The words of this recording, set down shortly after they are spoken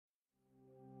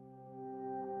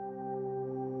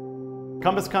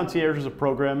CompassConcierge is a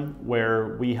program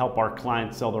where we help our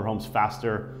clients sell their homes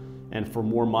faster and for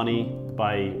more money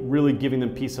by really giving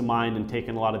them peace of mind and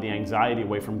taking a lot of the anxiety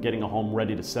away from getting a home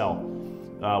ready to sell.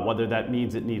 Whether that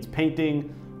means it needs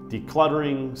painting,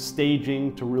 decluttering,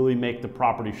 staging to really make the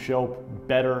property show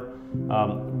better,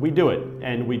 we do it,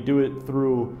 and we do it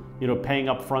through paying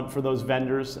up front for those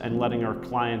vendors and letting our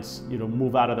clients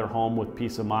move out of their home with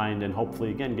peace of mind and hopefully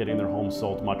again getting their home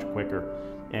sold much quicker.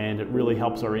 And it really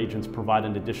helps our agents provide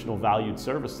an additional valued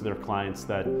service to their clients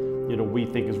that we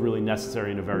think is really necessary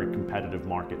in a very competitive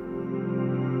market.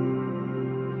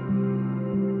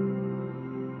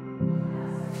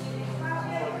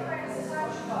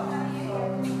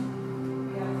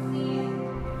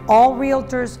 All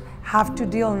realtors have to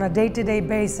deal on a day-to-day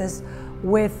basis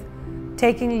with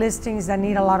taking listings that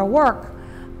need a lot of work.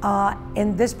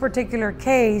 In this particular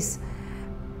case,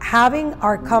 having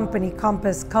our company,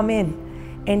 Compass, come in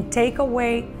and take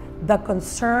away the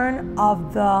concern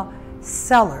of the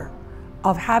seller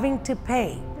of having to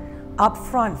pay up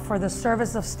front for the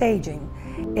service of staging,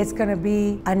 it's going to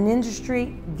be an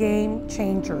industry game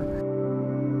changer.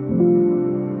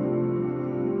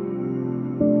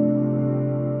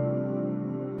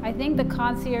 I think the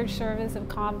concierge service of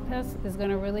Compass is going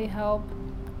to really help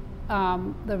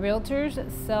the realtors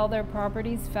sell their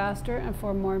properties faster and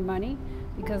for more money,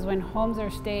 because when homes are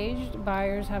staged,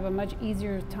 buyers have a much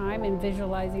easier time in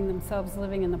visualizing themselves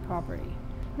living in the property.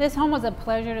 This home was a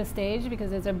pleasure to stage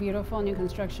because it's a beautiful new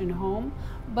construction home,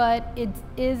 but it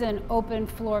is an open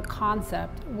floor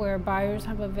concept where buyers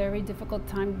have a very difficult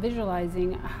time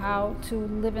visualizing how to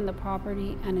live in the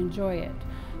property and enjoy it.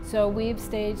 So we've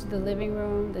staged the living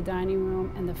room, the dining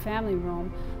room, and the family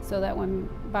room so that when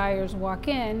buyers walk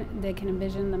in, they can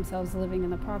envision themselves living in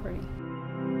the property.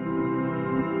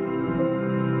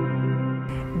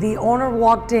 The owner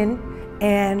walked in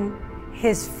and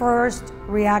his first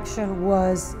reaction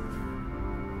was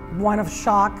one of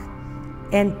shock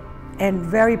and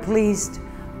very pleased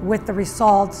with the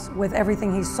results, with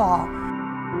everything he saw.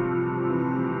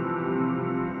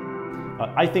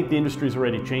 I think the industry is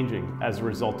already changing as a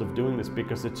result of doing this,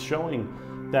 because it's showing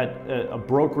that a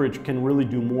brokerage can really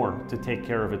do more to take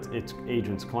care of its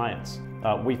agents' clients.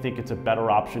 We think it's a better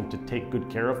option to take good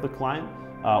care of the client.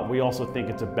 We also think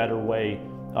it's a better way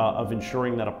of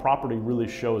ensuring that a property really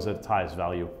shows at its highest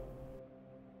value.